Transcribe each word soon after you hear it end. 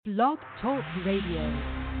Blog Talk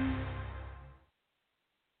Radio.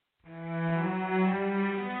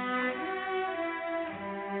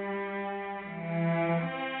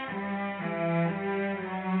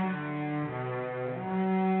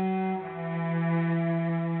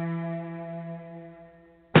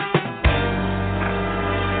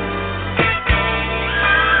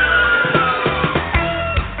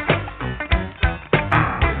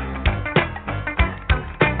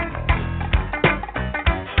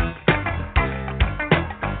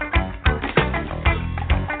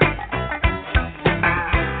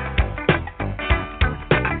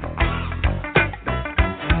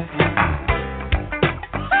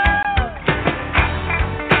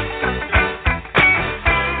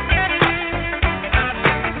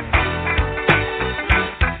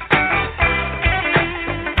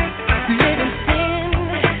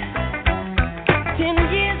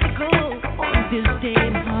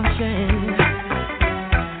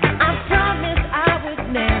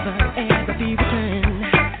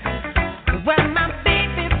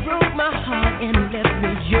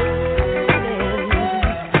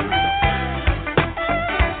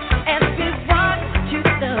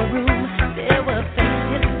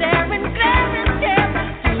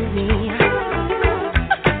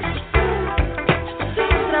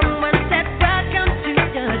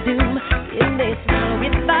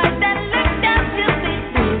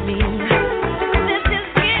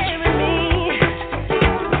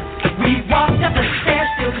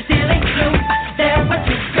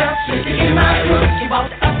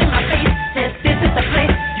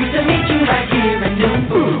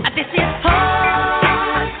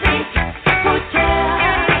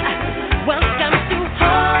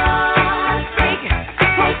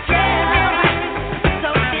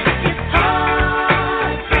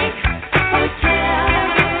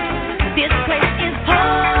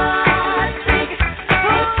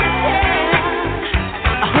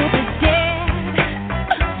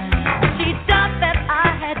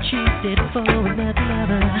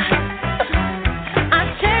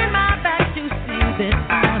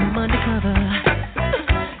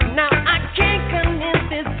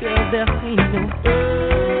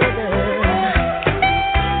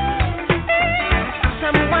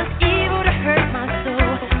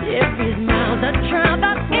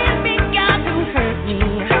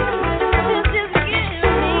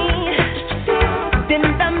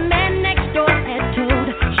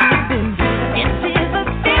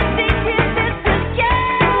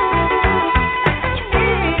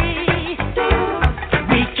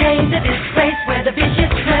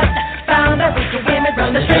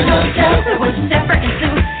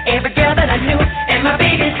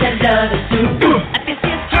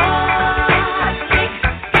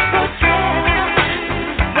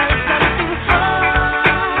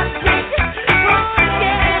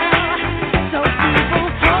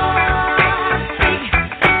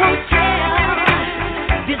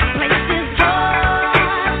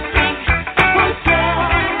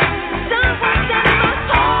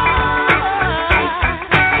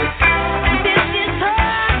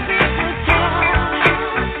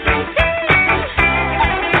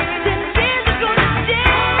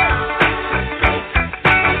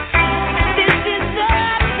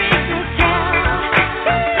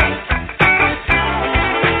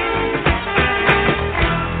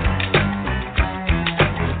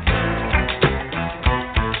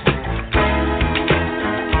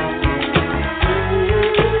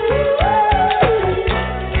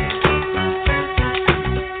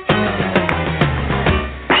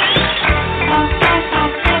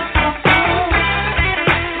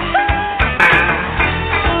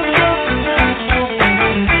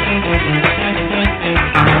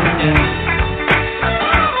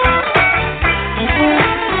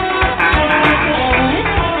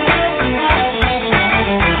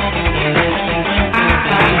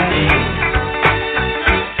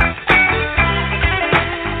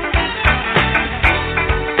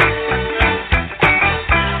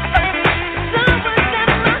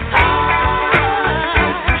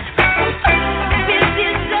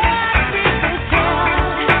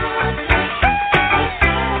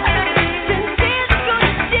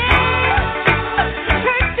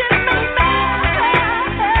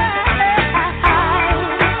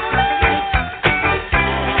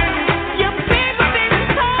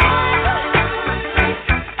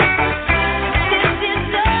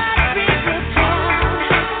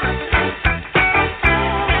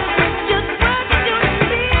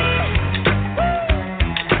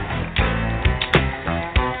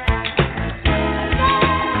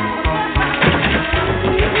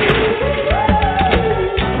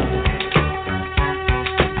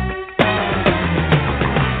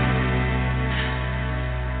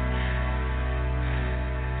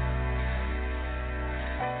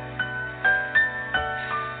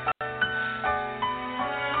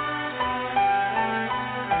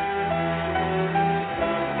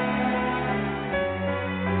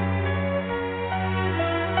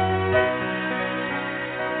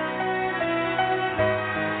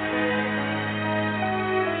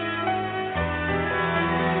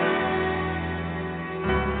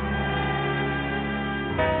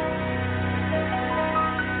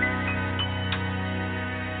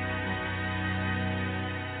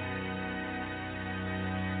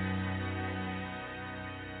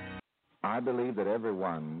 believe that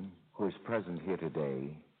everyone who is present here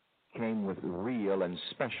today came with real and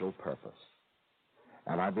special purpose.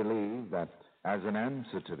 And I believe that as an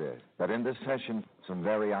answer to this, that in this session, some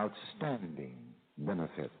very outstanding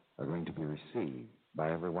benefits are going to be received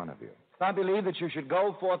by every one of you. I believe that you should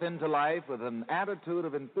go forth into life with an attitude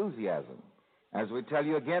of enthusiasm, as we tell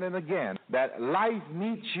you again and again, that life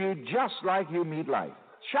meets you just like you meet life.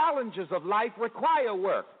 Challenges of life require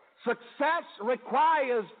work. Success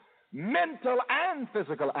requires mental and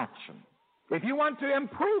physical action. If you want to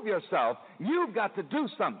improve yourself, you've got to do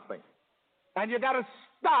something. And you've got to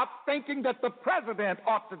stop thinking that the president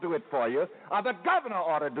ought to do it for you, or the governor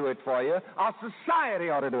ought to do it for you, or society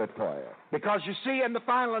ought to do it for you. Because you see, in the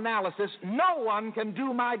final analysis, no one can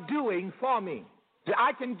do my doing for me.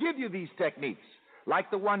 I can give you these techniques,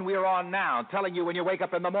 like the one we're on now, telling you when you wake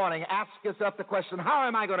up in the morning, ask yourself the question, how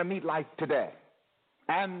am I going to meet life today?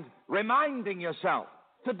 And reminding yourself,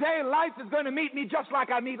 today life is going to meet me just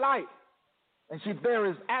like I meet life. And see, there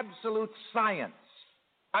is absolute science.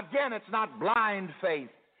 Again, it's not blind faith.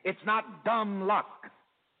 It's not dumb luck.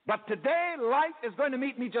 But today, life is going to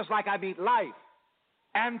meet me just like I meet life.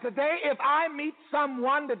 And today, if I meet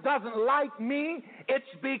someone that doesn't like me, it's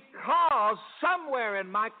because somewhere in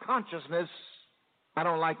my consciousness, I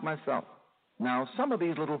don't like myself. Now, some of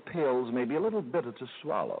these little pills may be a little bitter to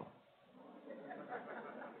swallow.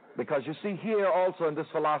 Because you see, here also in this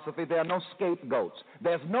philosophy, there are no scapegoats.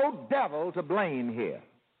 There's no devil to blame here.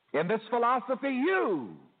 In this philosophy,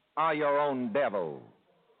 you are your own devil.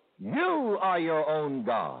 You are your own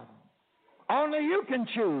God. Only you can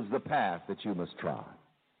choose the path that you must try.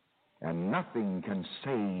 And nothing can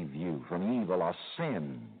save you from evil or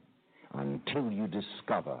sin until you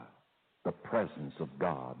discover the presence of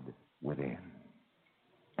God within.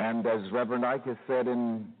 And as Reverend Ike has said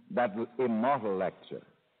in that immortal lecture,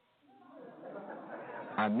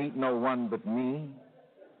 I meet no one but me.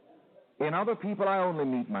 In other people, I only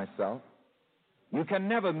meet myself. You can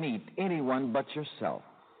never meet anyone but yourself.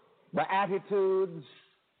 The attitudes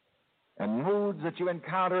and moods that you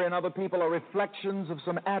encounter in other people are reflections of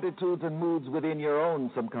some attitudes and moods within your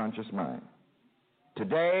own subconscious mind.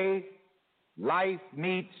 Today, life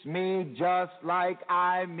meets me just like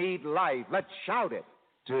I meet life. Let's shout it.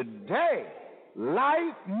 Today,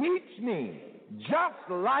 life meets me just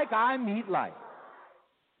like I meet life.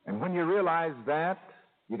 And when you realize that,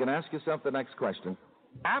 you can ask yourself the next question.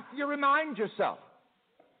 After you remind yourself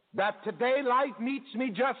that today life meets me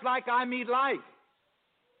just like I meet life,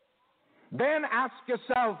 then ask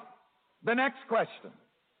yourself the next question.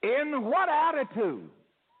 In what attitude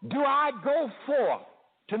do I go forth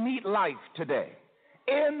to meet life today?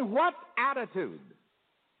 In what attitude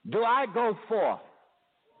do I go forth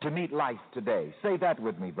to meet life today? Say that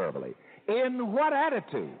with me verbally. In what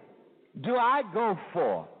attitude do I go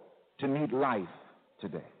forth to meet life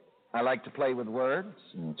today? I like to play with words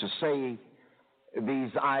and to say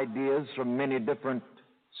these ideas from many different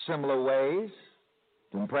similar ways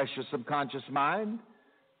to impress your subconscious mind.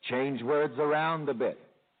 Change words around a bit.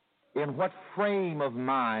 In what frame of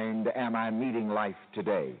mind am I meeting life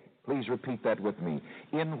today? Please repeat that with me.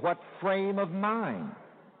 In what frame of mind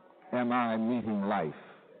am I meeting life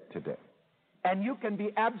today? And you can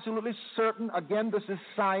be absolutely certain, again, this is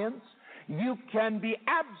science, you can be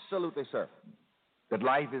absolutely certain that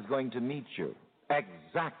life is going to meet you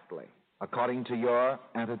exactly according to your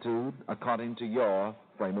attitude, according to your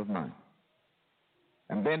frame of mind.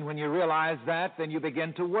 And then when you realize that, then you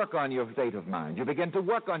begin to work on your state of mind. You begin to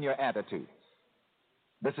work on your attitudes.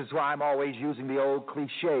 This is why I'm always using the old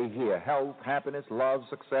cliche here: health, happiness, love,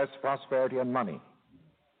 success, prosperity, and money.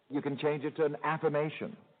 You can change it to an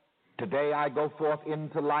affirmation. Today I go forth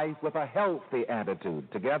into life with a healthy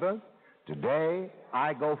attitude. Together, today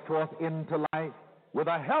I go forth into life with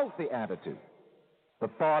a healthy attitude. The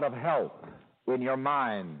thought of health in your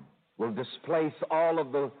mind will displace all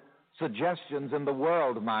of the suggestions in the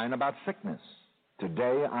world mind about sickness.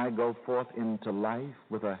 Today I go forth into life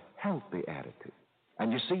with a healthy attitude.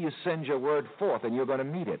 And you see, you send your word forth and you're going to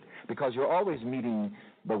meet it, because you're always meeting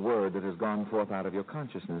the word that has gone forth out of your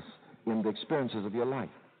consciousness in the experiences of your life.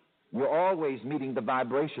 You're always meeting the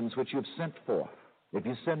vibrations which you've sent forth. If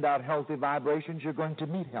you send out healthy vibrations, you're going to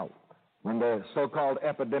meet health. When the so-called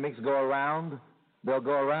epidemics go around, they'll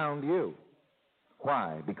go around you.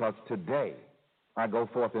 Why? Because today I go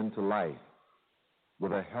forth into life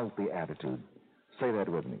with a healthy attitude. Say that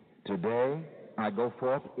with me. Today I go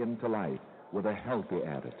forth into life with a healthy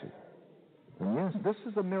attitude. And yes, this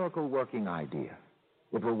is a miracle-working idea.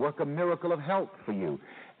 It will work a miracle of health for you.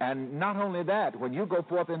 And not only that, when you go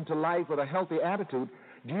forth into life with a healthy attitude,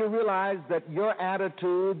 do you realize that your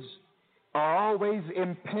attitudes are always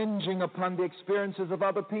impinging upon the experiences of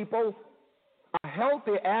other people, a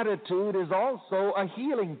healthy attitude is also a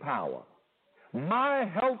healing power. My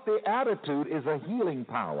healthy attitude is a healing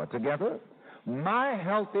power. Together, my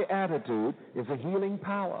healthy attitude is a healing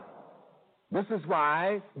power. This is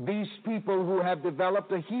why these people who have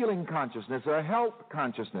developed a healing consciousness or a help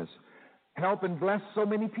consciousness help and bless so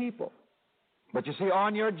many people. But you see,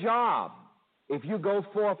 on your job, if you go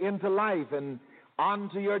forth into life and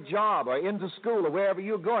onto your job or into school or wherever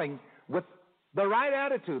you're going with the right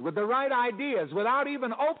attitude, with the right ideas, without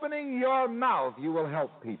even opening your mouth, you will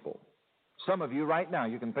help people. Some of you right now,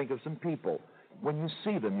 you can think of some people. When you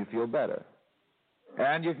see them, you feel better.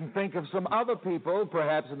 And you can think of some other people,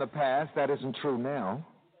 perhaps in the past. That isn't true now,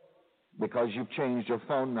 because you've changed your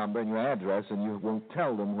phone number and your address and you won't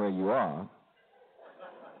tell them where you are.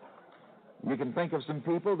 You can think of some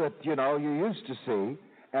people that, you used to see,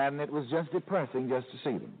 and it was just depressing just to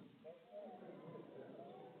see them.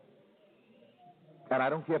 And I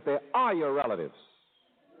don't care if they are your relatives.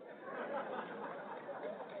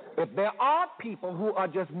 If there are people who are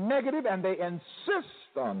just negative and they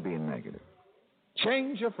insist on being negative,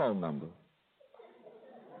 change your phone number.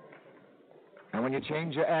 And when you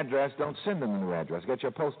change your address, don't send them a new address. Get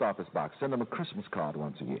your post office box. Send them a Christmas card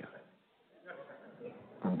once a year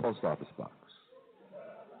from the post office box.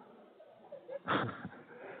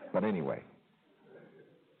 But anyway,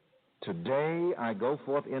 today I go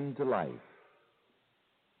forth into life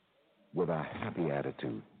with a happy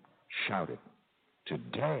attitude. Shout it.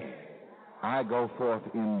 Today I go forth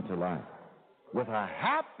into life with a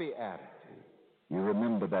happy attitude. You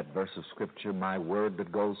remember that verse of Scripture, my word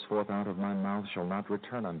that goes forth out of my mouth shall not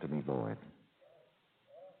return unto me void,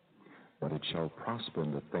 but it shall prosper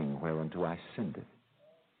in the thing whereunto I send it,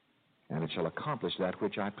 and it shall accomplish that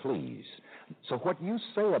which I please. So what you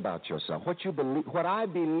say about yourself, what you believe, what I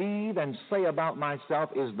believe and say about myself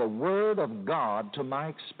is the word of God to my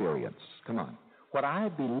experience. Come on. What I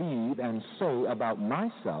believe and say about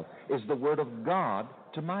myself is the word of God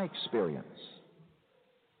to my experience.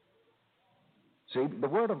 See, the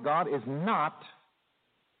Word of God is not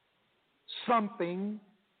something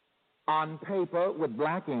on paper with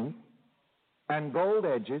black ink and gold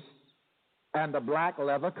edges and a black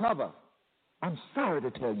leather cover. I'm sorry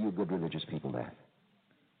to tell you good religious people that.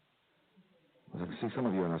 I can see some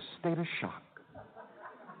of you are in a state of shock.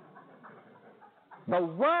 The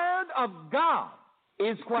Word of God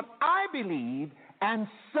is what I believe and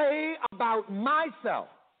say about myself.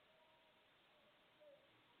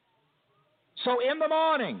 So in the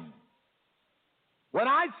morning, when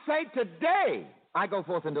I say today, I go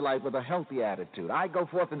forth into life with a healthy attitude. I go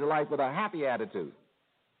forth into life with a happy attitude.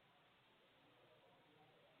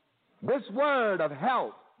 This word of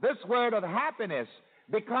health, this word of happiness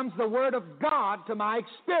becomes the word of God to my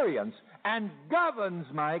experience and governs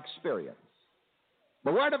my experience.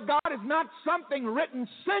 The word of God is not something written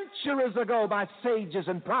centuries ago by sages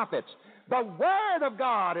and prophets. The word of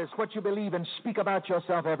God is what you believe and speak about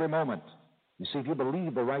yourself every moment. You see, if you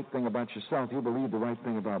believe the right thing about yourself, you believe the right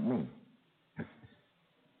thing about me.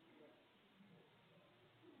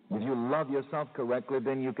 If you love yourself correctly,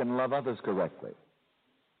 then you can love others correctly.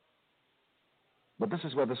 But this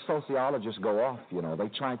is where the sociologists go off, They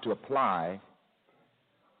try to apply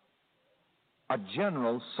a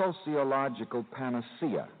general sociological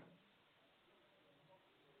panacea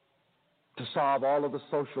to solve all of the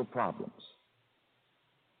social problems.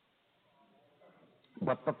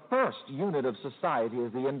 But the first unit of society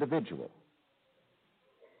is the individual.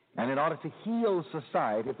 And in order to heal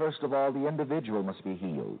society, first of all, the individual must be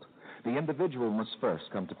healed. The individual must first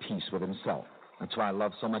come to peace with himself. That's why I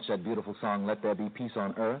love so much that beautiful song, Let There Be Peace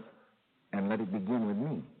on Earth, and let it begin with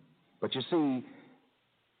me. But you see,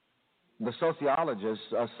 the sociologists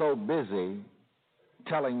are so busy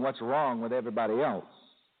telling what's wrong with everybody else.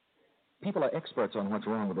 People are experts on what's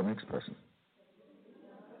wrong with the next person.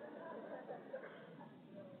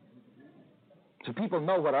 So people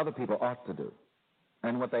know what other people ought to do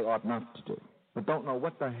and what they ought not to do, but don't know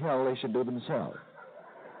what the hell they should do themselves.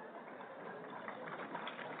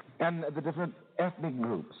 And the different ethnic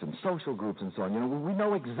groups and social groups and so on, we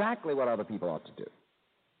know exactly what other people ought to do.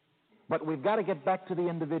 But we've got to get back to the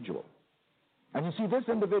individual. And you see, this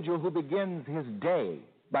individual who begins his day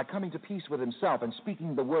by coming to peace with himself and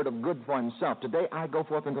speaking the word of good for himself, today I go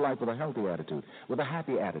forth into life with a healthy attitude, with a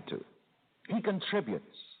happy attitude. He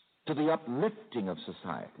contributes to the uplifting of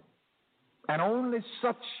society. And only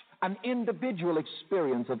such an individual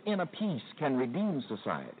experience of inner peace can redeem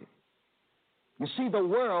society. You see, the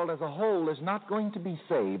world as a whole is not going to be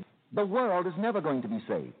saved. The world is never going to be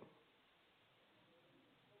saved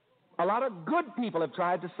A lot of good people have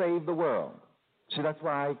tried to save the world. See, that's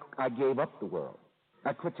why I gave up the world.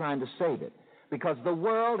 I quit trying to save it. Because the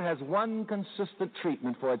world has one consistent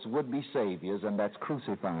treatment for its would-be saviors, and that's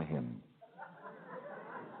crucify him.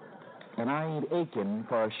 And I ain't aching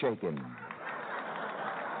for a shaking.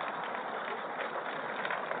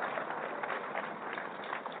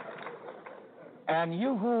 And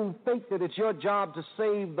you who think that it's your job to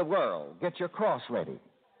save the world, get your cross ready.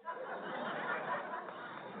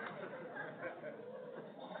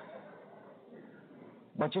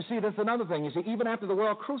 But you see, that's another thing. You see, even after the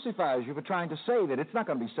world crucifies you for trying to save it, it's not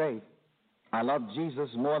going to be saved. I love Jesus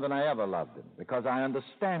more than I ever loved him because I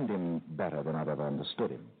understand him better than I've ever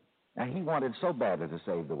understood him. And he wanted so badly to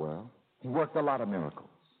save the world. He worked a lot of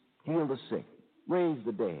miracles, healed the sick, raised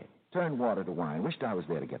the dead, turned water to wine. Wished I was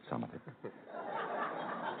there to get some of it.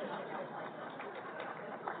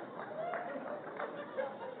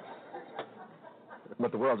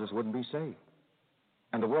 But the world just wouldn't be saved.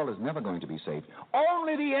 And the world is never going to be saved.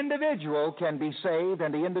 Only the individual can be saved,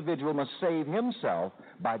 and the individual must save himself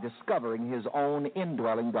by discovering his own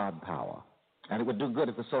indwelling God power. And it would do good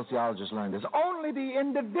if the sociologists learned this. Only the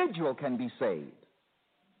individual can be saved.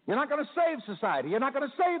 You're not going to save society. You're not going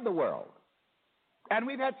to save the world. And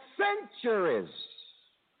we've had centuries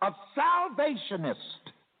of salvationists.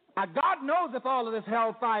 Now, God knows if all of this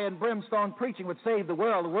hellfire and brimstone preaching would save the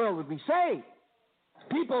world would be saved.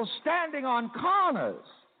 People standing on corners.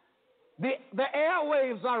 The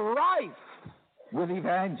airwaves are rife with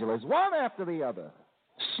evangelists, one after the other,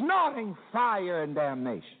 snorting fire and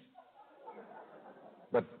damnation.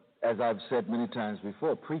 But as I've said many times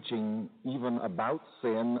before, preaching even about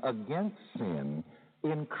sin, against sin,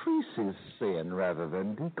 increases sin rather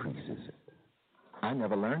than decreases it. I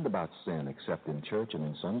never learned about sin except in church and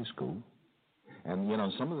in Sunday school. And, you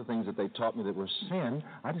know, some of the things that they taught me that were sin,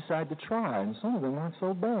 I decided to try, and some of them weren't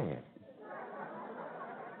so bad.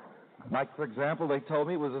 Like, for example, they told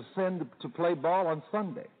me it was a sin to play ball on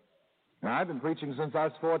Sunday. Now, I've been preaching since I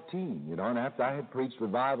was 14, you know, and after I had preached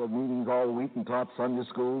revival meetings all week and taught Sunday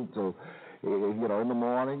school till, you know, in the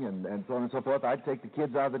morning and so on and so forth, I'd take the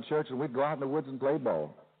kids out of the church and we'd go out in the woods and play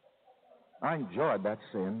ball. I enjoyed that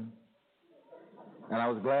sin. And I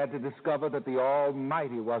was glad to discover that the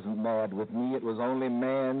Almighty wasn't mad with me. It was only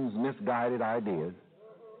man's misguided ideas.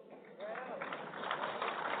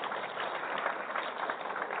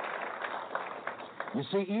 You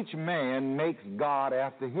see, each man makes God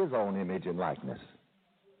after his own image and likeness.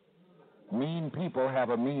 Mean people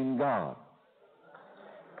have a mean God.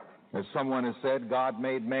 As someone has said, God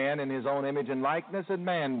made man in his own image and likeness, and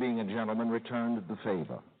man, being a gentleman, returned the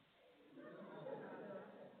favor.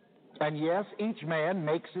 And yes, each man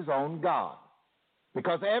makes his own God.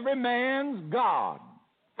 Because every man's God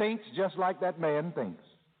thinks just like that man thinks.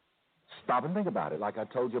 Stop and think about it. Like I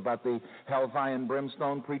told you about the hellfire and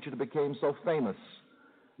brimstone preacher that became so famous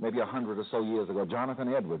maybe 100 or so years ago,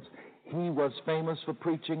 Jonathan Edwards. He was famous for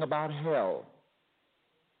preaching about hell.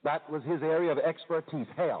 That was his area of expertise,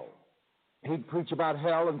 hell. He'd preach about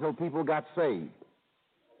hell until people got saved.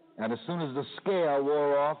 And as soon as the scare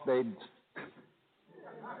wore off, they'd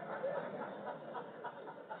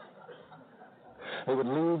would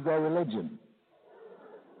lose their religion.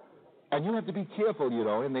 And you have to be careful, you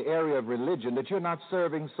know, in the area of religion, that you're not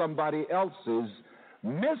serving somebody else's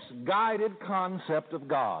misguided concept of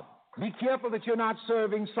God. Be careful that you're not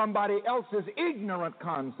serving somebody else's ignorant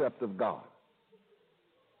concept of God.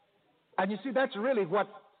 And you see, that's really what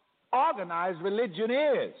organized religion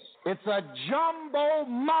is. It's a jumbo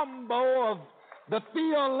mumbo of the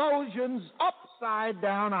theologians'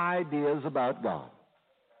 upside-down ideas about God.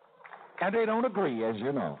 And they don't agree, as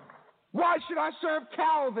you know. Why should I serve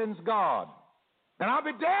Calvin's God? And I'll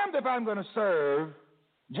be damned if I'm going to serve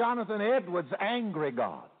Jonathan Edwards' angry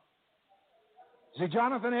God. See,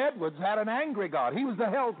 Jonathan Edwards had an angry God. He was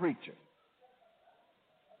the hell preacher.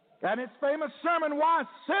 And his famous sermon was,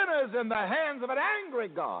 "Sinners in the hands of an angry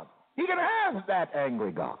God." He can have that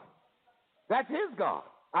angry God. That's his God.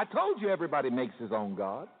 I told you everybody makes his own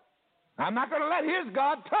God. I'm not going to let his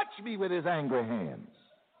God touch me with his angry hands.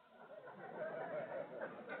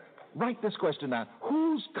 Write this question down.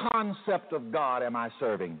 Whose concept of God am I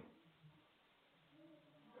serving?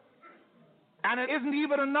 And it isn't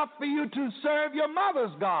even enough for you to serve your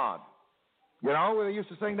mother's God. You know, they used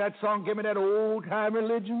to sing that song, "Give me that old-time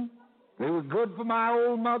religion." It was good for my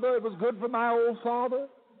old mother. It was good for my old father.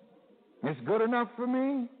 It's good enough for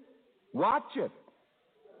me. Watch it.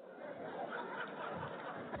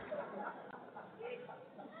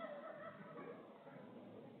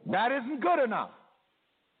 That isn't good enough.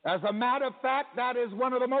 As a matter of fact, that is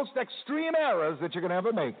one of the most extreme errors that you can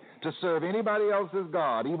ever make, to serve anybody else's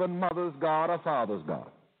God, even mother's God or father's God.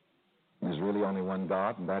 There's really only one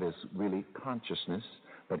God, and that is really consciousness,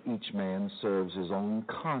 but each man serves his own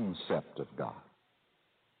concept of God.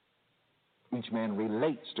 Each man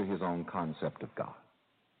relates to his own concept of God.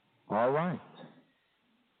 All right.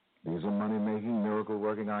 These are money-making,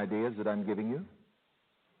 miracle-working ideas that I'm giving you.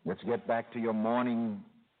 Let's get back to your morning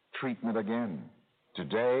treatment again.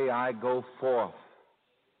 Today I go forth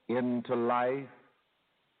into life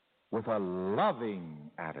with a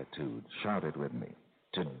loving attitude. Shout it with me.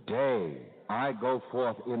 Today I go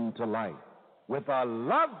forth into life with a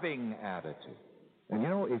loving attitude. And you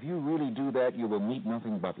know, if you really do that, you will meet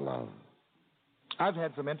nothing but love. I've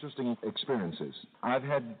had some interesting experiences. I've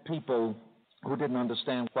had people who didn't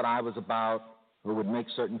understand what I was about, who would make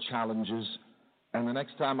certain challenges, and the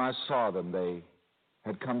next time I saw them, they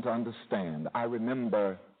had come to understand. I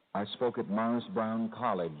remember I spoke at Morris Brown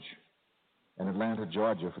College in Atlanta,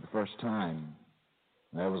 Georgia for the first time.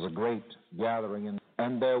 There was a great gathering,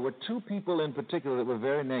 and there were two people in particular that were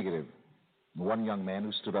very negative. One young man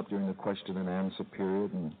who stood up during the question and answer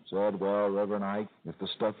period and said, well, Reverend Ike, if the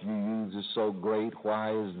stuff you use is so great,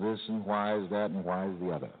 why is this and why is that and why is the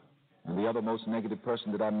other? And the other most negative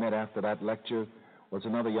person that I met after that lecture was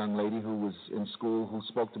another young lady who was in school who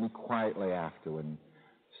spoke to me quietly after and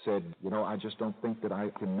said, you know, I just don't think that I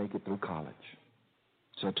can make it through college.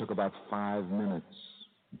 So I took about 5 minutes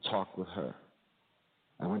and talked with her.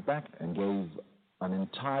 I went back and gave an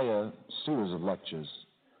entire series of lectures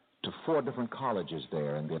to 4 different colleges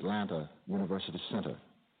there in the Atlanta University Center.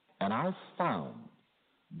 And I found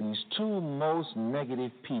these 2 most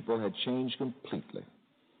negative people had changed completely.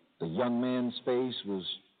 The young man's face was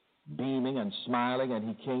beaming and smiling, and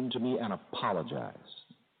he came to me and apologized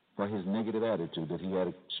for his negative attitude that he had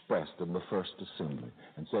expressed in the first assembly,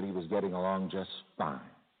 and said he was getting along just fine,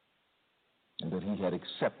 and that he had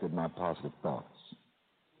accepted my positive thoughts.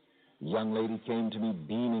 The young lady came to me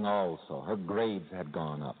beaming also. Her grades had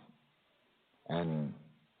gone up, and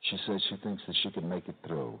she said she thinks that she can make it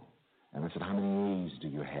through. And I said, how many A's do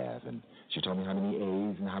you have? And she told me how many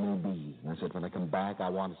A's and how many B's. And I said, when I come back, I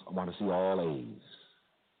want to see all A's.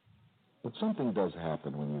 But something does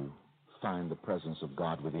happen when you find the presence of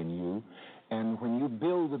God within you, and when you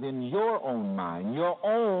build within your own mind your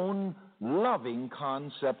own loving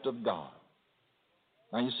concept of God.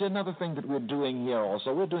 Now, you see another thing that we're doing here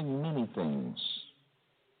also. We're doing many things.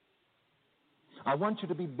 I want you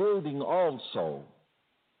to be building also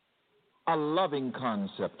a loving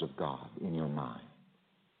concept of God in your mind.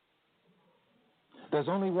 There's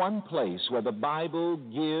only one place where the Bible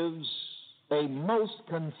gives a most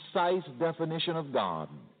concise definition of God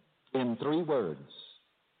in 3 words.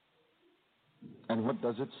 And what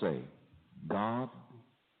does it say? God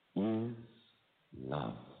is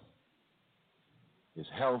love. Is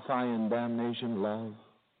hellfire and damnation love?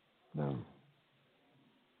 No.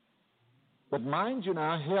 But mind you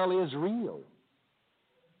now, hell is real.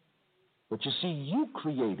 But you see, you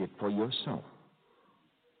create it for yourself.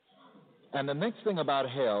 And the next thing about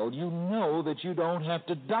hell, you know that you don't have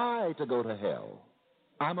to die to go to hell.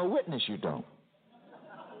 I'm a witness you don't.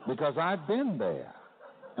 Because I've been there,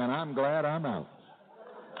 and I'm glad I'm out.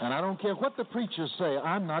 And I don't care what the preachers say,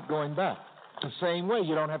 I'm not going back. The same way,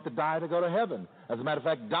 you don't have to die to go to heaven. As a matter of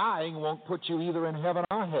fact, dying won't put you either in heaven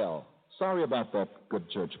or hell. Sorry about that, good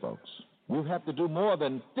church folks. You have to do more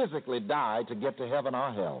than physically die to get to heaven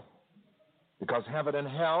or hell. Because heaven and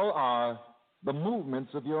hell are the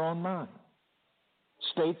movements of your own mind,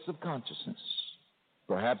 states of consciousness.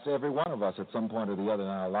 Perhaps every one of us at some point or the other in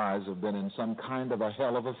our lives have been in some kind of a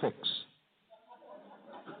hell of a fix.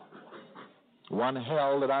 One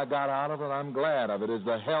hell that I got out of, and I'm glad of it, is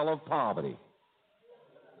the hell of poverty.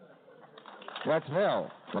 That's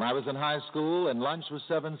hell. When I was in high school and lunch was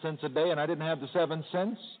 7 cents a day and I didn't have the 7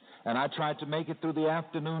 cents, and I tried to make it through the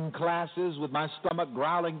afternoon classes with my stomach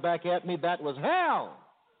growling back at me, that was hell.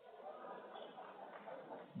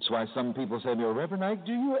 That's why some people say to me, Reverend Ike,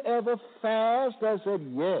 do you ever fast? I said,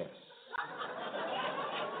 yes.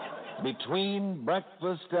 Between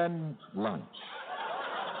breakfast and lunch.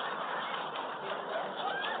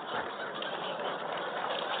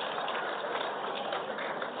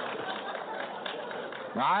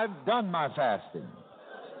 Now, I've done my fasting.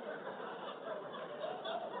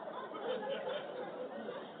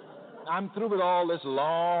 I'm through with all this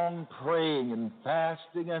long praying and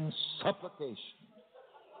fasting and supplication.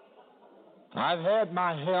 I've had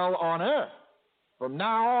my hell on earth. From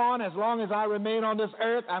now on, as long as I remain on this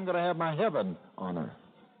earth, I'm going to have my heaven on earth.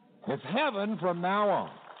 It's heaven from now on.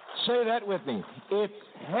 Say that with me. It's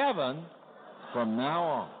heaven From now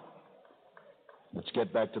on, let's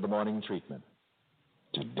get back to the morning treatment.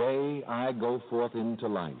 Today I go forth into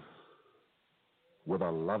life with a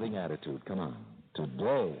loving attitude. Come on.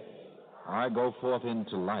 Today I go forth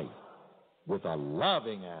into life with a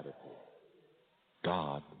loving attitude.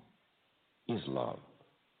 God is love.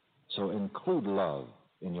 So include love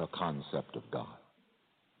in your concept of God.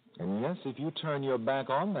 And yes, if you turn your back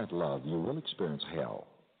on that love, you will experience hell.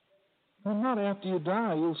 And not after you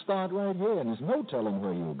die. You'll start right here, and there's no telling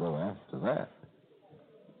where you'll go after that.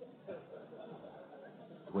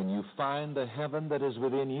 When you find the heaven that is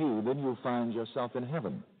within you, then you'll find yourself in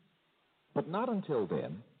heaven. But not until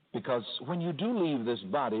then, because when you do leave this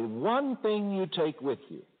body, one thing you take with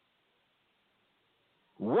you.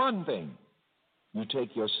 One thing. You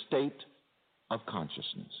take your state of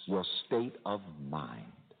consciousness, your state of mind.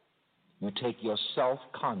 You take your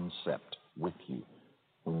self-concept with you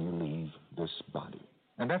when you leave this body.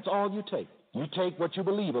 And that's all you take. You take what you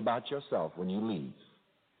believe about yourself when you leave.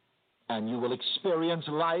 And you will experience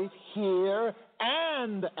life here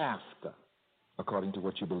and after, according to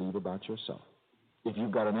what you believe about yourself. If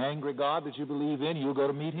you've got an angry God that you believe in, you'll go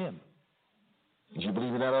to meet him. If you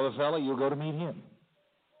believe in that other fellow, you'll go to meet him.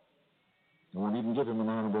 You won't even give him an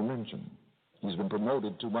honorable mention. He's been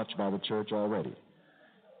promoted too much by the church already.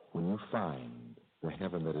 When you find the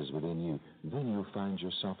heaven that is within you, then you'll find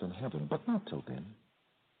yourself in heaven, but not till then.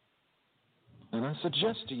 And I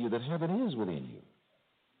suggest to you that heaven is within you.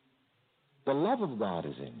 The love of God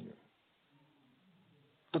is in you.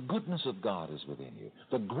 The goodness of God is within you.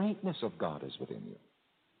 The greatness of God is within you.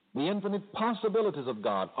 The infinite possibilities of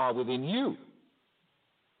God are within you.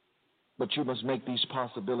 But you must make these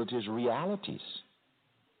possibilities realities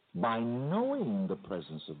by knowing the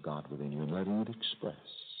presence of God within you and letting it express.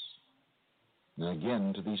 And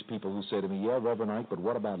again, to these people who say to me, yeah, Reverend Ike, but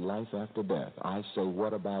what about life after death? I say,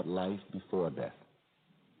 what about life before death?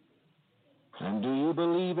 And do you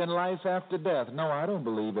believe in life after death? No, I don't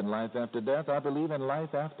believe in life after death. I believe in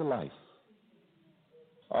life after life.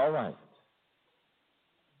 All right.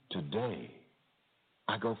 Today,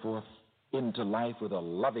 I go forth into life with a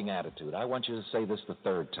loving attitude. I want you to say this the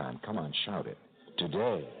third time. Come on, shout it.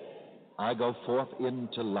 Today, I go forth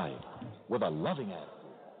into life with a loving attitude.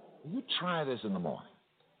 You try this in the morning.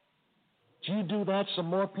 If you do that, some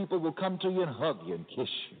more people will come to you and hug you and kiss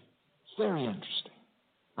you. It's very interesting.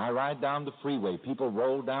 I ride down the freeway. People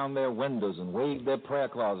roll down their windows and wave their prayer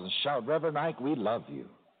cloths and shout, Reverend Ike, we love you.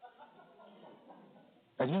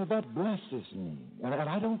 And you know, that blesses me. And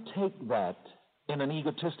I don't take that in an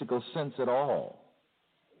egotistical sense at all.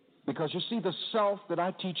 Because you see, the self that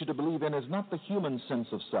I teach you to believe in is not the human sense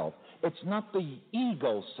of self. It's not the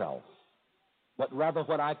ego self, but rather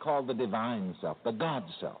what I call the divine self, the God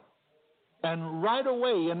self. And right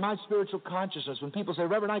away in my spiritual consciousness, when people say,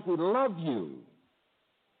 Reverend Ike, we love you,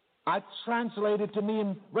 I translate it to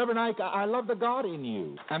mean, Reverend Ike, I love the God in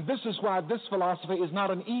you. And this is why this philosophy is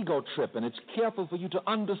not an ego trip, and it's careful for you to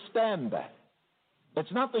understand that.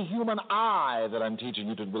 It's not the human eye that I'm teaching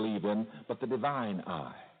you to believe in, but the divine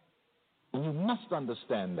eye. And you must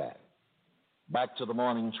understand that. Back to the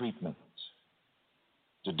morning treatment.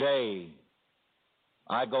 Today,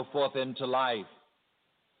 I go forth into life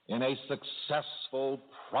in a successful,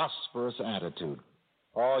 prosperous attitude.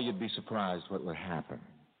 Oh, you'd be surprised what would happen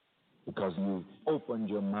because you've opened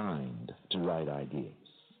your mind to right ideas.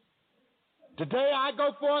 Today, I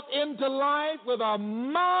go forth into life with a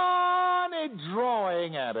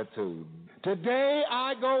money-drawing attitude. Today,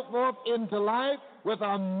 I go forth into life with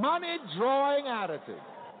a money-drawing attitude.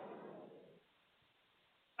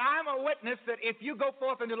 I'm a witness that if you go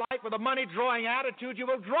forth into life with a money-drawing attitude, you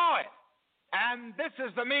will draw it. And this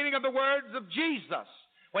is the meaning of the words of Jesus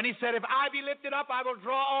when he said, if I be lifted up, I will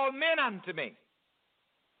draw all men unto me.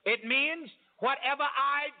 It means whatever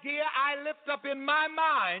idea I lift up in my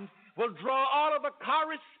mind will draw all of the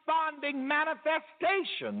corresponding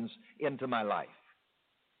manifestations into my life.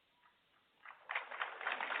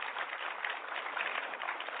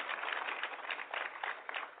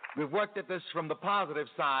 We've worked at this from the positive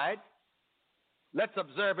side. Let's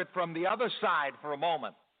observe it from the other side for a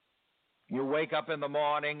moment. You wake up in the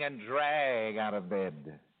morning and drag out of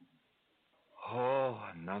bed. Oh,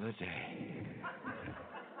 another day.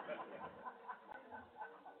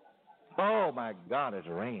 Oh, my God, it's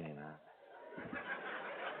raining.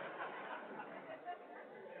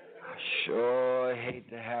 I sure hate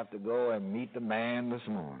to have to go and meet the man this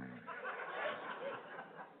morning.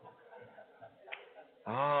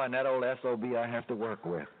 Oh, and that old SOB I have to work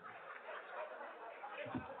with.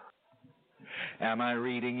 Am I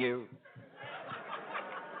reading you?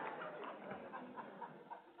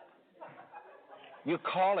 You're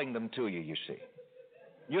calling them to you, you see.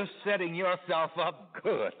 You're setting yourself up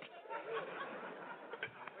good.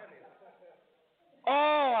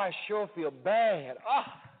 Oh, I sure feel bad.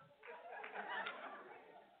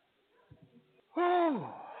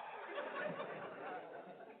 Oh.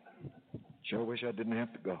 Sure wish I didn't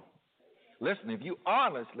have to go. Listen, if you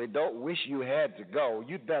honestly don't wish you had to go,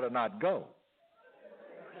 you'd better not go.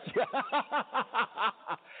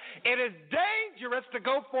 It is dangerous to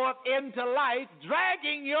go forth into life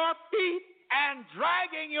dragging your feet and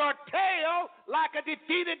dragging your tail like a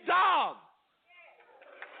defeated dog.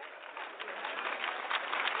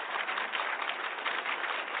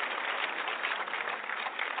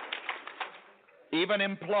 Even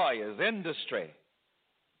employers, industry,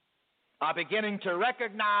 are beginning to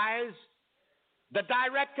recognize the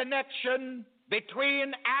direct connection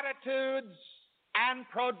between attitudes and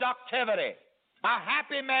productivity. A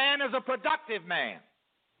happy man is a productive man,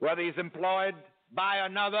 whether he's employed by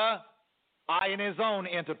another or in his own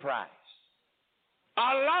enterprise. A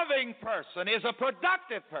loving person is a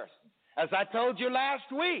productive person. As I told you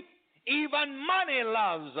last week, even money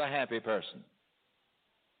loves a happy person.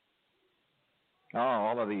 Oh,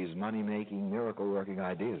 all of these money-making, miracle-working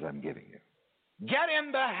ideas I'm giving you. Get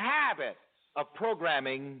in the habit of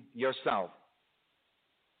programming yourself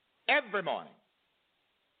every morning.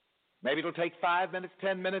 Maybe it'll take 5 minutes,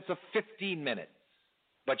 10 minutes, or 15 minutes.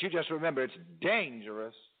 But you just remember, it's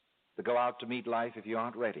dangerous to go out to meet life if you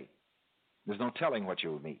aren't ready. There's no telling what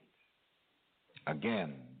you'll meet.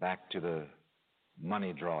 Again, back to the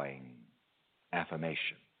money-drawing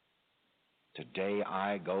affirmation. Today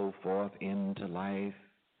I go forth into life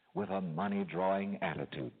with a money-drawing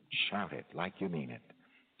attitude. Shout it like you mean it.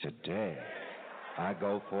 Today I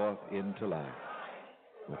go forth into life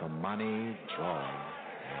with a money-drawing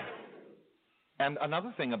attitude. And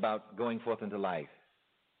another thing about going forth into life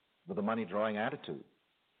with a money-drawing attitude,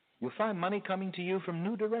 you'll find money coming to you from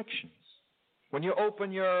new directions. When you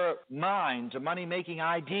open your mind to money-making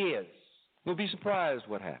ideas, you'll be surprised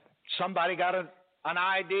what happens. Somebody got an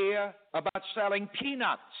idea about selling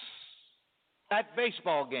peanuts at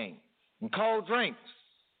baseball games and cold drinks.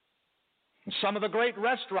 And some of the great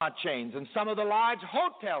restaurant chains and some of the large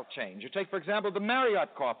hotel chains. You take, for example, the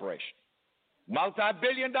Marriott Corporation,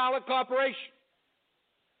 multi-billion-dollar corporation,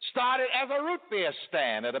 started as a root beer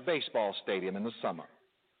stand at a baseball stadium in the summer.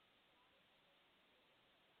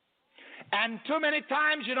 And too many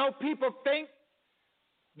times, people think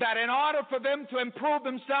that in order for them to improve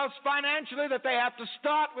themselves financially, that they have to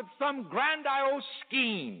start with some grandiose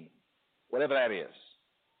scheme, whatever that is,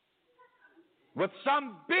 with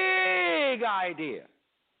some big idea.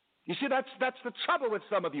 You see, that's the trouble with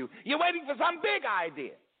some of you. You're waiting for some big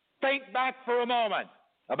idea. Think back for a moment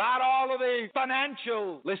about all of the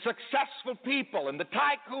financially successful people and the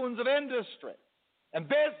tycoons of industry and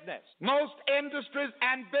business. Most industries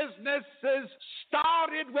and businesses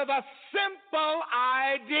started with a simple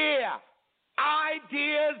idea.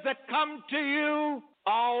 Ideas that come to you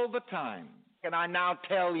all the time. And I now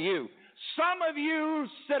tell you, some of you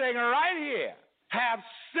sitting right here have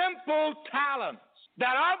simple talents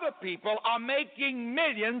that other people are making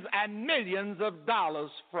millions and millions of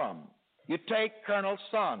dollars from. You take Colonel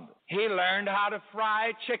Sanders. He learned how to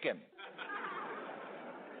fry chicken.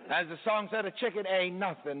 As the song said, a chicken ain't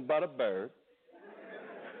nothing but a bird.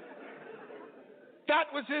 That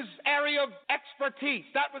was his area of expertise.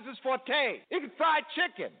 That was his forte. He could fry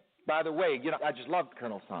chicken. By the way, I just loved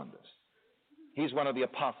Colonel Sanders. He's one of the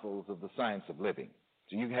apostles of the science of living.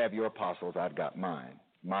 So you have your apostles, I've got mine.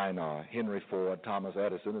 Mine are Henry Ford, Thomas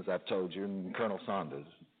Edison, as I've told you, and Colonel Sanders.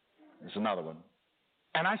 There's another one.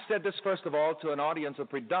 And I said this, first of all, to an audience of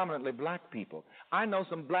predominantly black people. I know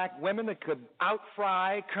some black women that could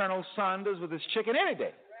out-fry Colonel Sanders with his chicken any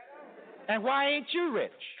day. And why ain't you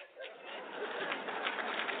rich?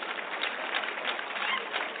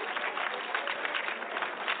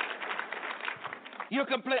 You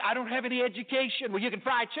complain, I don't have any education. Well, you can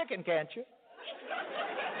fry chicken, can't you?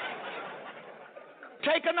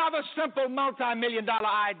 Take another simple multi-million-dollar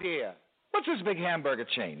idea. What's this big hamburger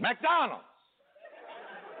chain? McDonald's.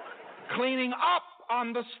 Cleaning up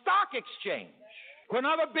on the stock exchange. When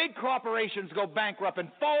other big corporations go bankrupt and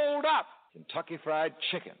fold up, Kentucky Fried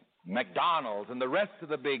Chicken, McDonald's, and the rest of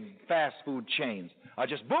the big fast food chains are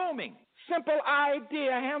just booming. Simple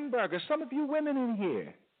idea hamburgers. Some of you women in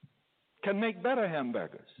here can make better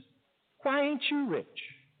hamburgers. Why ain't you rich?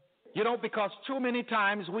 Because too many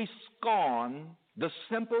times we scorn the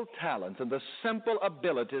simple talents and the simple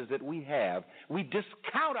abilities that we have. We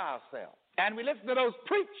discount ourselves. And we listen to those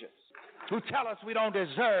preachers who tell us we don't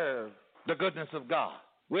deserve the goodness of God.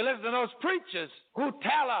 We listen to those preachers who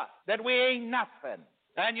tell us that we ain't nothing.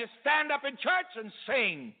 And you stand up in church and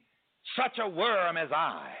sing, "Such a worm as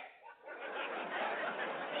I."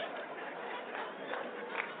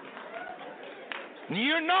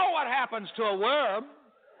 You know what happens to a worm.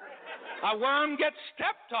 A worm gets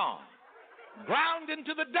stepped on, ground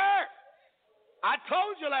into the dirt. I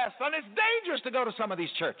told you last Sunday, it's dangerous to go to some of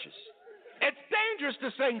these churches. It's dangerous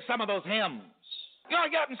to sing some of those hymns. You ought to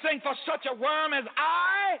get up and sing, "For such a worm as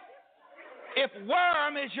I." If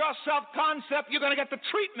worm is your self-concept, you're going to get the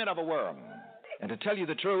treatment of a worm. And to tell you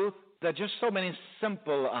the truth, there are just so many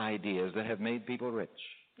simple ideas that have made people rich.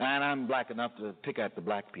 And I'm black enough to pick at the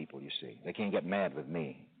black people, you see. They can't get mad with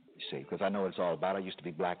me, you see, because I know what it's all about. I used to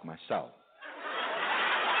be black myself.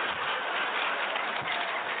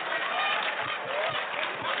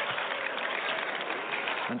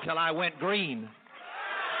 Until I went green.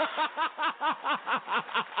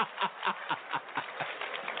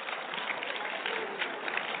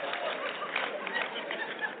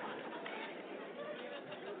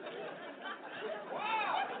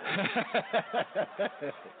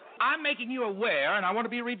 I'm making you aware, and I want to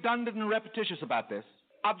be redundant and repetitious about this,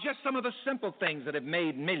 of just some of the simple things that have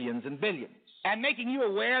made millions and billions, and making you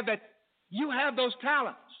aware that you have those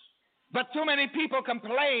talents. But too many people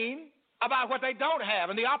complain about what they don't have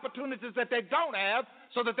and the opportunities that they don't have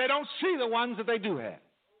so that they don't see the ones that they do have.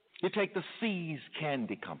 You take the See's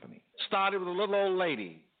Candy Company. Started with a little old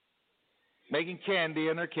lady making candy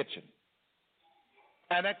in her kitchen.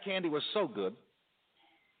 And that candy was so good.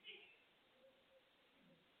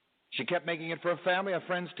 She kept making it for her family. Her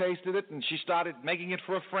friends tasted it, and she started making it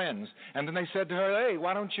for her friends. And then they said to her, "Hey,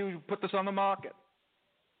 why don't you put this on the market?"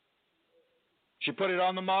 She put it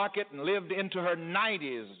on the market and lived into her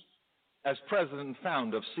 90s as president and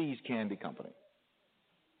founder of See's Candy Company.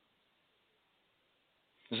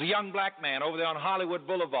 There's a young black man over there on Hollywood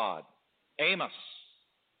Boulevard, Amos,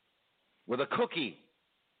 with a cookie.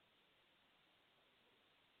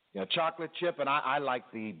 You know, chocolate chip, and I like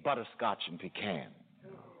the butterscotch and pecan.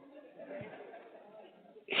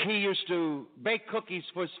 He used to bake cookies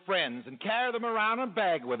for his friends and carry them around in a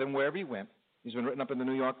bag with him wherever he went. He's been written up in the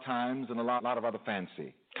New York Times and a lot of other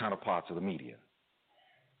fancy counterparts of the media.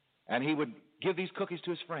 And he would give these cookies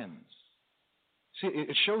to his friends. See,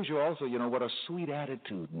 it shows you also, you know, what a sweet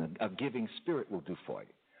attitude and a giving spirit will do for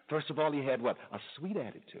you. First of all, he had what? A sweet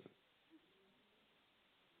attitude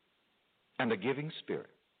and a giving spirit.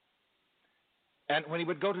 And when he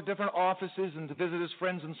would go to different offices and to visit his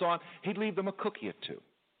friends and so on, he'd leave them a cookie or two.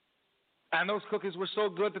 And those cookies were so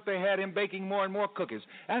good that they had him baking more and more cookies.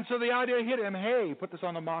 And so the idea hit him, hey, put this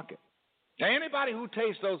on the market. Now, anybody who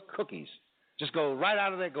tastes those cookies just go right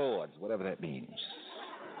out of their gourds, whatever that means.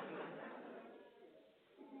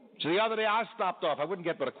 So the other day I stopped off. I wouldn't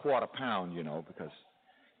get but a quarter pound, you know, because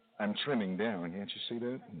I'm trimming down. Can't you see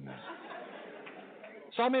that? No.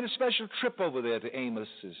 So I made a special trip over there to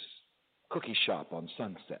Amos's cookie shop on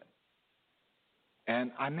Sunset.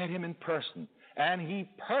 And I met him in person. And he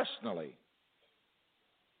personally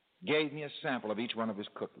gave me a sample of each one of his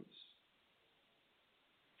cookies.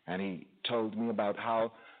 And he told me about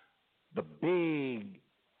how the big,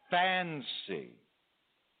 fancy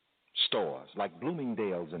stores, like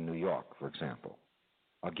Bloomingdale's in New York, for example,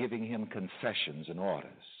 are giving him concessions and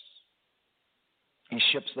orders. He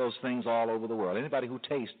ships those things all over the world. Anybody who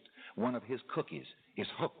tastes one of his cookies is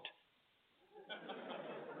hooked.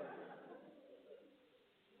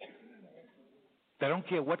 They don't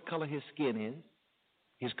care what color his skin is.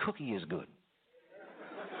 His cookie is good.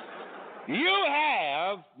 You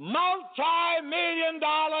have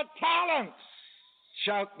multi-million-dollar talents.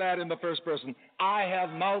 Shout that in the first person. I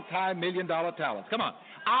have multi-million-dollar talents. Come on.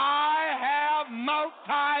 I have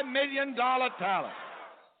multi-million-dollar talents.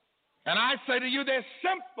 And I say to you, they're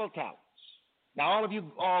simple talents. Now, all of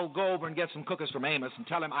you all go over and get some cookies from Amos and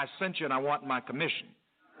tell him I sent you and I want my commission.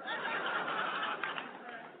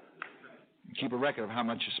 Keep a record of how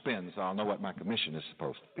much you spend so I'll know what my commission is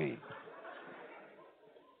supposed to be.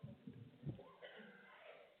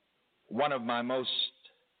 One of my most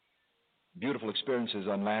beautiful experiences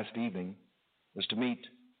on last evening was to meet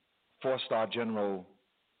 4-star General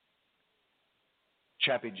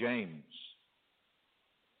Chappie James.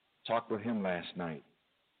 Talked with him last night.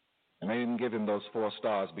 And they didn't give him those 4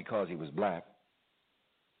 stars because he was black.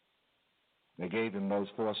 They gave him those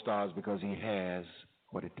 4 stars because he has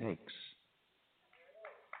what it takes.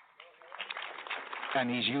 And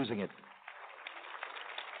he's using it.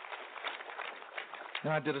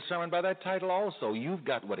 Now, I did a sermon by that title also, You've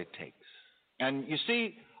Got What It Takes. And you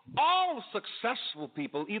see, all successful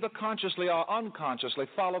people, either consciously or unconsciously,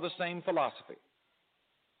 follow the same philosophy.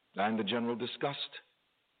 And the general discussed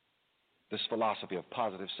this philosophy of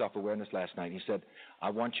positive self-awareness last night. He said, I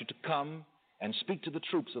want you to come and speak to the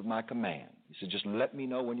troops of my command. He said, just let me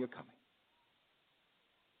know when you're coming.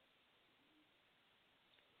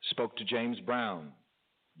 Spoke to James Brown,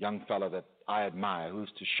 young fellow that I admire, who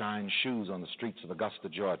used to shine shoes on the streets of Augusta,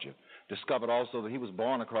 Georgia. Discovered also that he was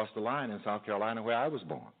born across the line in South Carolina where I was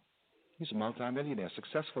born. He's a multimillionaire,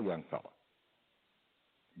 successful young fellow.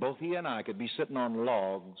 Both he and I could be sitting on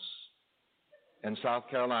logs in South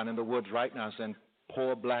Carolina in the woods right now saying,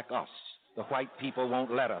 poor black us. The white people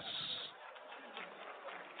won't let us.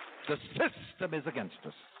 The system is against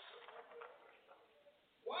us.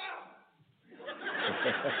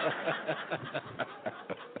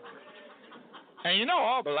 And you know,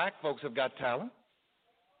 all black folks have got talent.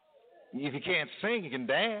 If you can't sing, you can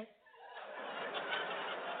dance.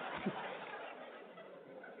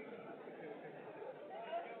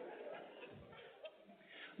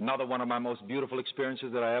 Another one of my most beautiful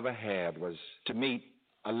experiences that I ever had was to meet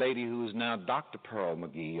a lady who is now Dr. Pearl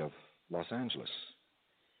McGee of Los Angeles.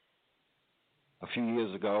 A few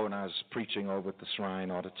years ago, when I was preaching over at the Shrine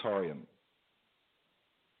Auditorium,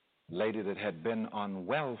 a lady that had been on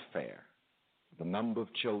welfare, the number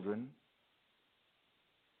of children,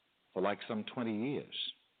 for like some 20 years.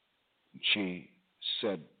 She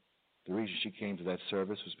said the reason she came to that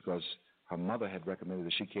service was because her mother had recommended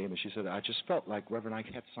that she came, and she said, I just felt like, Reverend,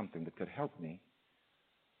 I had something that could help me.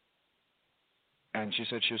 And she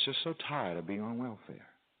said she was just so tired of being on welfare.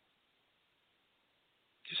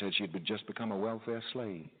 She said she had just become a welfare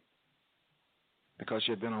slave because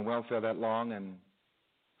she had been on welfare that long and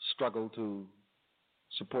struggled to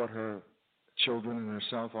support her children and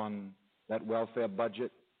herself on that welfare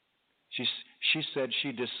budget. She said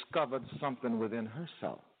she discovered something within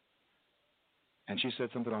herself. And she said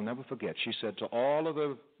something I'll never forget. She said to all of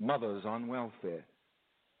the mothers on welfare,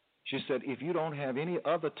 she said, if you don't have any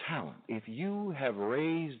other talent, if you have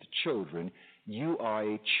raised children, you are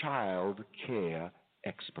a child care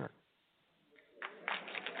expert.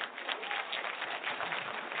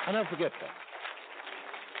 I'll never forget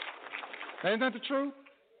that. Isn't that the truth?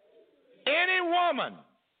 Any woman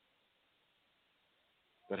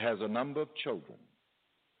that has a number of children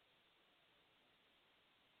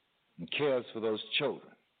and cares for those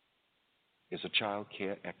children is a child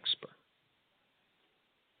care expert.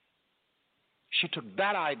 She took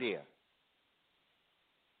that idea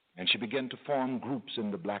and she began to form groups in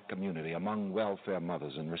the black community among welfare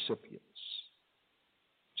mothers and recipients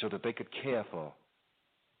so that they could care for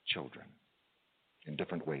children in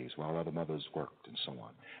different ways while other mothers worked and so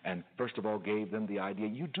on. And first of all gave them the idea,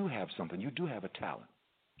 you do have something, you do have a talent.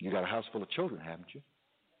 You got a house full of children, haven't you?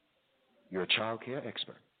 You're a child care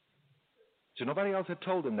expert. So nobody else had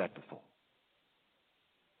told them that before.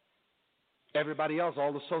 Everybody else,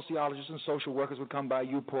 all the sociologists and social workers would come by,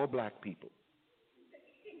 you poor black people.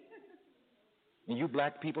 And you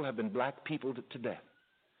black people have been black peopled to death.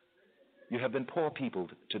 You have been poor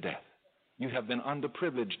peopled to death. You have been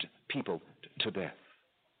underprivileged people to death.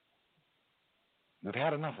 We've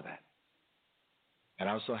had enough of that. And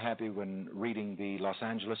I was so happy when reading the Los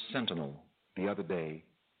Angeles Sentinel the other day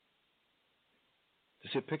to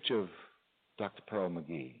see a picture of Dr. Pearl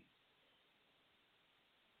McGee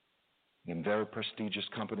in very prestigious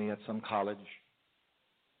company at some college.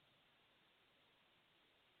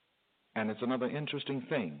 And it's another interesting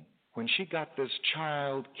thing. When she got this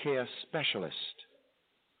child care specialist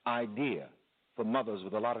idea for mothers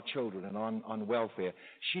with a lot of children and on welfare,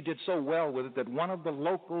 she did so well with it that one of the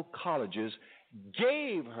local colleges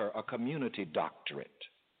gave her a community doctorate.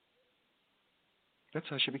 That's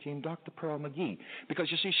how she became Dr. Pearl McGee. Because,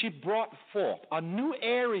 you see, she brought forth a new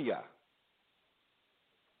area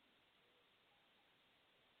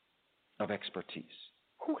of expertise.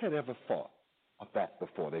 Who had ever thought of that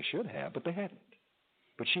before? They should have, but they hadn't.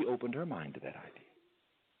 But she opened her mind to that idea.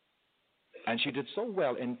 And she did so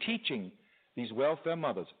well in teaching these welfare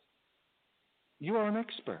mothers. You are an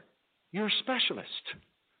expert. You're a specialist.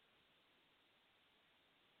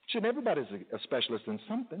 And everybody's a specialist in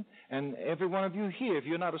something. And every one of you here, if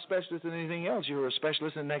you're not a specialist in anything else, you're a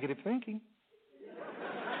specialist in negative thinking.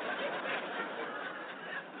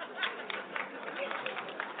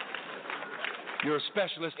 You're a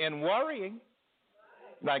specialist in worrying.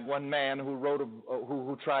 Like one man who wrote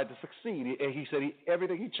who tried to succeed. He said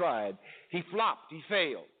everything he tried, he flopped, he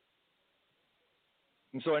failed.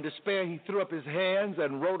 And so in despair, he threw up his hands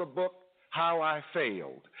and wrote a book, How I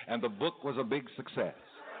Failed. And the book was a big success.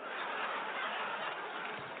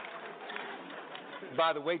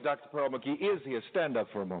 By the way, Dr. Pearl McGee is here. Stand up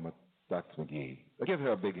for a moment, Dr. McGee. Give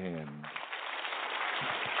her a big hand.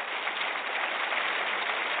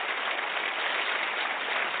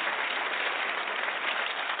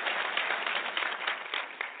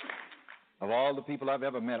 Of all the people I've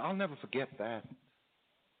ever met, I'll never forget that.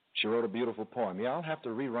 She wrote a beautiful poem. Yeah, I'll have to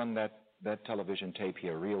rerun that television tape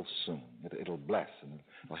here real soon. It'll bless and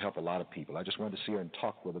it'll help a lot of people. I just wanted to see her and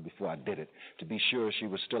talk with her before I did it to be sure she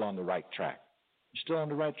was still on the right track. You still on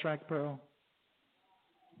the right track, Pearl?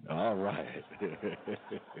 All right.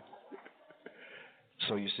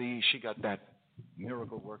 So you see, she got that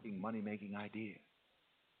miracle-working, money-making idea.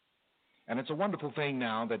 And it's a wonderful thing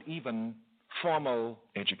now that even formal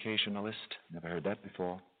educationalists, never heard that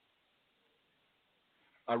before,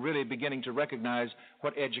 are really beginning to recognize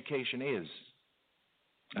what education is.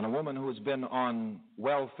 And a woman who has been on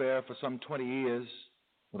welfare for some 20 years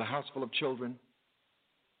with a house full of children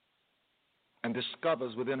and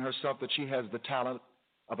discovers within herself that she has the talent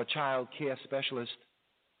of a child care specialist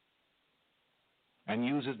and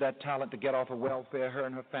uses that talent to get off of welfare, her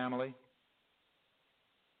and her family,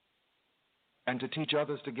 and to teach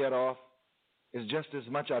others to get off, is just as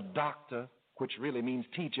much a doctor, which really means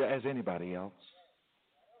teacher, as anybody else.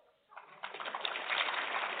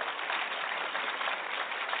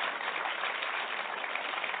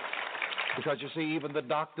 Because you see, even the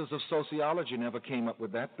doctors of sociology never came up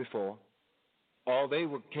with that before. All they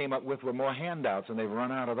came up with were more handouts, and they've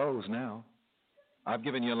run out of those now. I've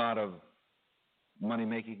given you a lot of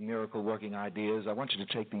money-making, miracle-working ideas. I want you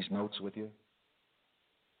to take these notes with you.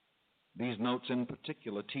 These notes in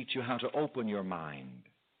particular teach you how to open your mind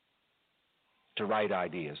to right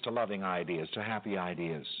ideas, to loving ideas, to happy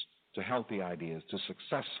ideas, to healthy ideas, to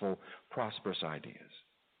successful, prosperous ideas.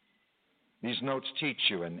 These notes teach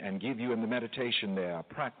you and give you in the meditation there a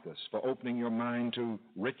practice for opening your mind to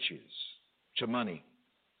riches, to money.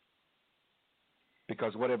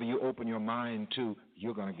 Because whatever you open your mind to,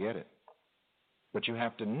 you're going to get it. But you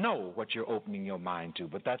have to know what you're opening your mind to.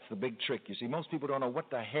 But that's the big trick. You see, most people don't know what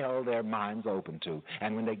the hell their mind's open to.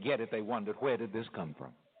 And when they get it, they wonder, where did this come from?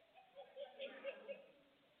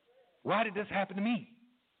 Why did this happen to me?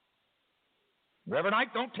 Reverend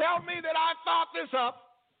Ike, don't tell me that I thought this up.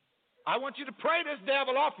 I want you to pray this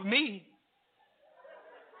devil off of me.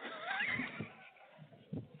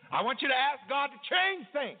 I want you to ask God to change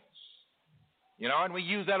things. You know, and we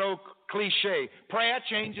use that old cliche, prayer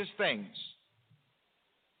changes things.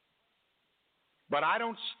 But I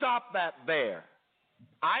don't stop that there.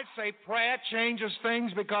 I say prayer changes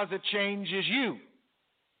things because it changes you.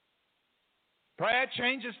 Prayer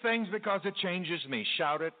changes things because it changes me.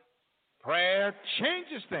 Shout it. Prayer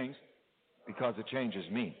changes things because it changes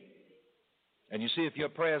me. And you see, if your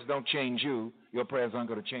prayers don't change you, your prayers aren't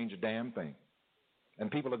going to change a damn thing.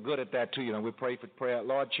 And people are good at that too. You know, we pray for prayer.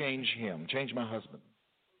 Lord, change him. Change my husband.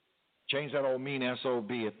 Change that old mean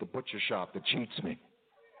SOB at the butcher shop that cheats me.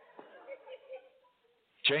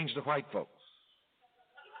 Change the white folks.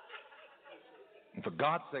 And for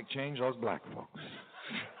God's sake, change those black folks.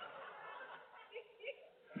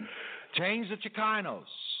 Change the Chicanos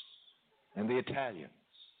and the Italians.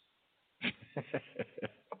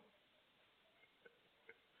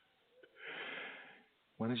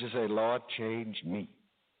 When did you say, Lord, change me?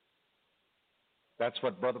 That's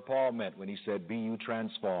what Brother Paul meant when he said, be you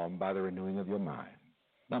transformed by the renewing of your mind.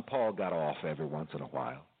 Now, Paul got off every once in a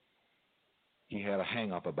while. He had a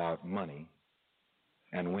hang-up about money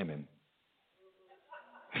and women.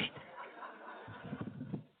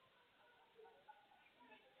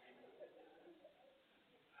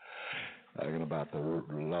 Talking about the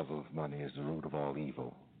love of money is the root of all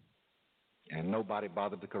evil. And nobody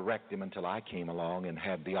bothered to correct him until I came along and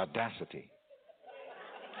had the audacity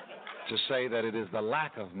to say that it is the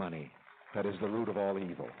lack of money that is the root of all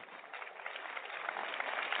evil.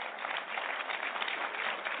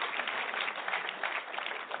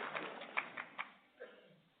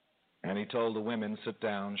 And he told the women, sit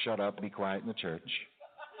down, shut up, be quiet in the church.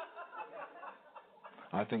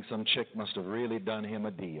 I think some chick must have really done him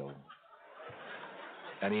a deal.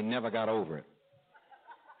 And he never got over it.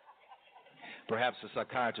 Perhaps the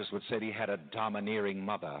psychiatrist would say he had a domineering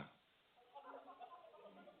mother.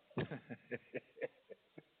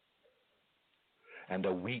 And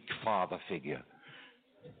a weak father figure.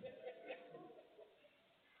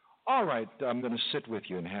 All right, I'm going to sit with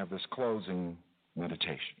you and have this closing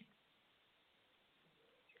meditation.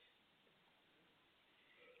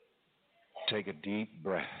 Take a deep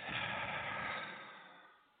breath.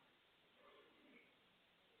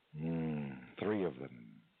 3 of them.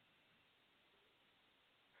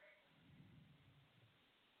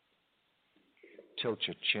 Tilt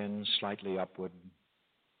your chin slightly upward.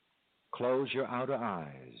 Close your outer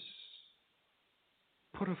eyes.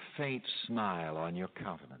 Put a faint smile on your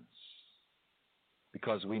countenance,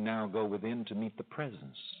 because we now go within to meet the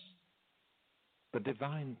presence the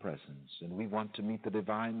divine presence, and we want to meet the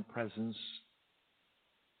divine presence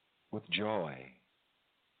with joy,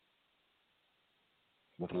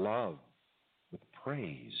 with love, with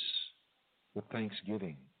praise, with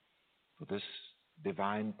thanksgiving. For this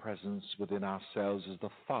divine presence within ourselves is the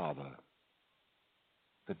Father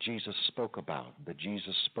that Jesus spoke about, that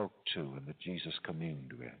Jesus spoke to, and that Jesus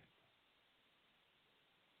communed with.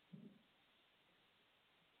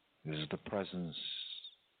 This is the presence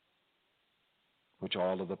which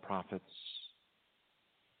all of the prophets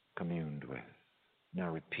communed with.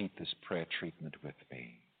 Now repeat this prayer treatment with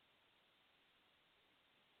me.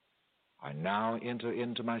 I now enter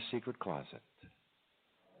into my secret closet,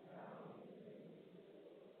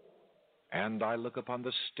 and I look upon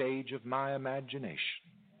the stage of my imagination,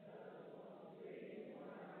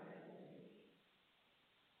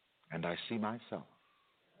 and I see myself.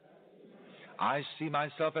 I see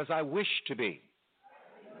myself as I wish to be.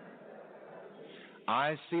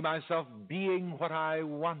 I see myself being what I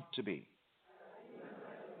want to be.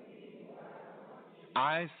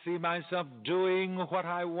 I see myself doing what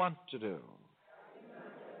I want to do.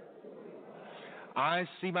 I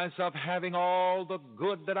see myself having all the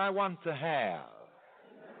good that I want to have.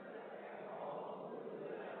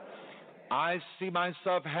 I see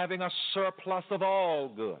myself having a surplus of all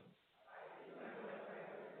good.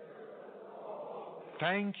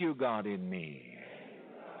 Thank you, God, in me.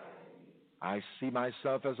 I see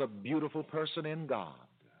myself as a beautiful person in God.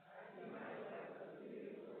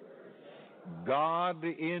 God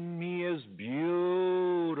in me is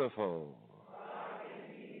beautiful.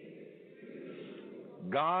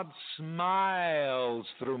 God smiles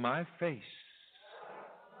through my face.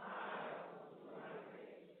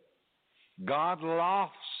 God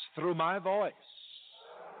laughs through my voice.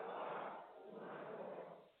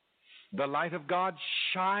 The light of God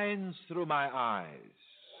shines through my eyes.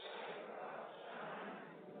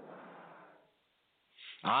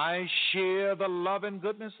 I share the love and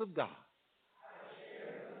goodness of God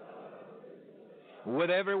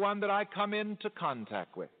with everyone that I come into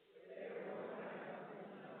contact with,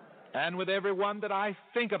 and with everyone that I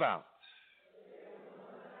think about,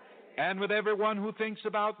 and with everyone who thinks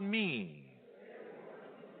about me,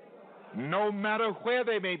 no matter where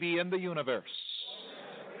they may be in the universe.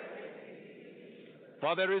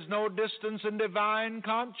 For there is no distance in divine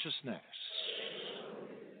consciousness.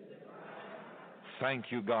 Thank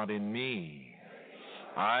you, God, in me.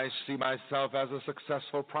 I see myself as a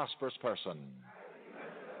successful, prosperous person.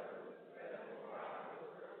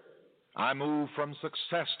 I move from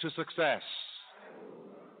success to success.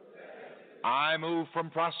 I move from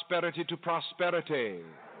prosperity to prosperity.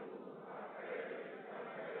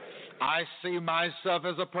 I see myself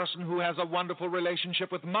as a person who has a wonderful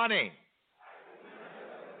relationship with money.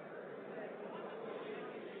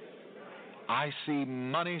 I see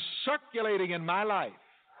money circulating in my life.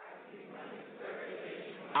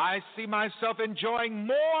 I see myself enjoying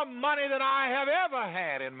more money than I have ever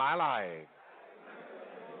had in my life.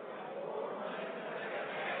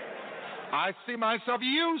 I see myself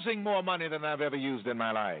using more money than I've ever used in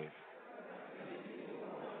my life.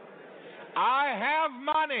 I have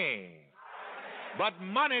money, but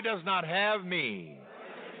money does not have me.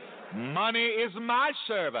 Money is my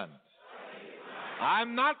servant.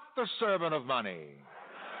 I'm not the servant of money.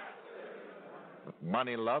 But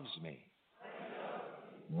money loves me.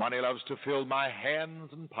 Money loves to fill my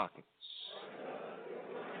hands and pockets.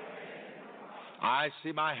 I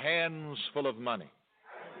see my hands full of money.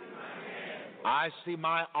 I see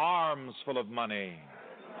my arms full of money.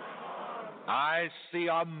 I see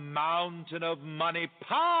a mountain of money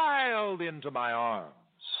piled into my arms.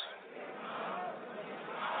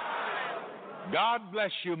 God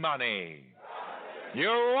bless you, money.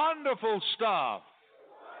 You're wonderful stuff.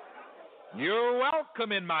 You're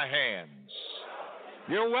welcome in my hands.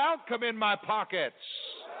 You're welcome in my pockets.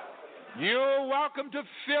 You're welcome to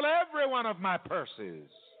fill every one of my purses.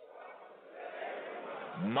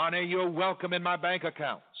 Money, you're welcome in my bank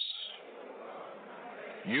accounts.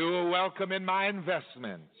 You're welcome in my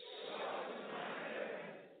investments.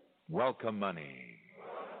 Welcome, money.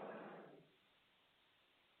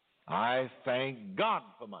 I thank God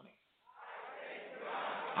for money.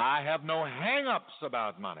 I have no hang-ups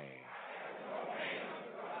about money.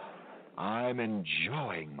 I'm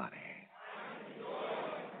enjoying money.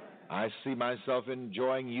 I see myself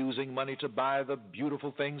enjoying using money to buy the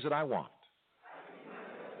beautiful things that I want.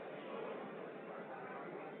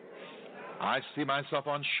 I see myself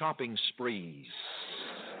on shopping sprees,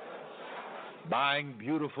 buying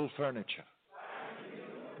beautiful furniture,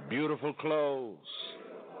 beautiful clothes,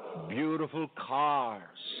 beautiful cars.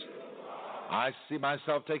 I see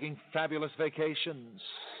myself taking fabulous vacations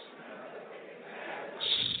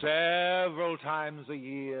several times a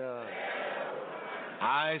year.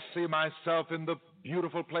 I see myself in the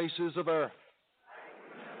beautiful places of earth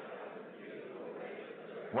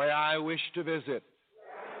where I wish to visit,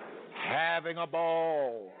 having a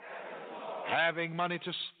ball, having money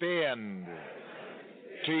to spend,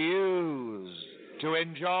 to use, to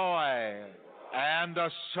enjoy, and a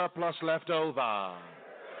surplus left over.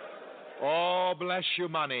 Oh, bless you,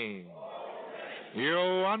 money. You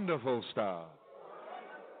wonderful stuff.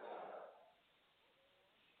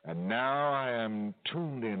 And now I am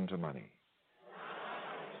tuned into money,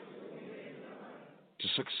 to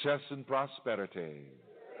success and prosperity.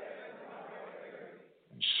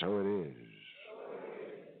 And so it is.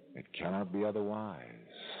 It cannot be otherwise.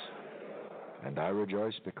 And I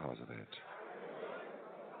rejoice because of it.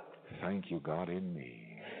 Thank you, God, in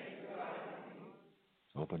me.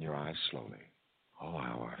 Open your eyes slowly. Oh,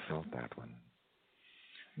 how I felt that one.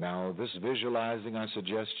 Now, this visualizing I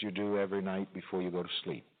suggest you do every night before you go to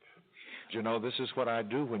sleep. You know, this is what I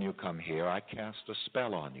do when you come here. I cast a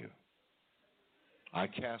spell on you. I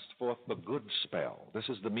cast forth the good spell. This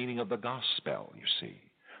is the meaning of the gospel, you see.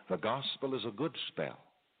 The gospel is a good spell.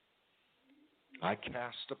 I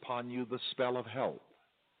cast upon you the spell of health,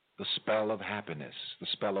 the spell of happiness, the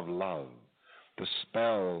spell of love, the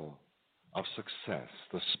spell of success,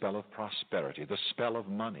 the spell of prosperity, the spell of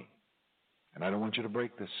money. And I don't want you to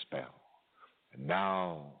break this spell. And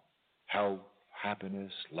now, health,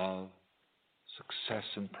 happiness, love, success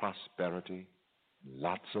and prosperity,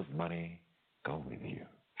 lots of money go with you.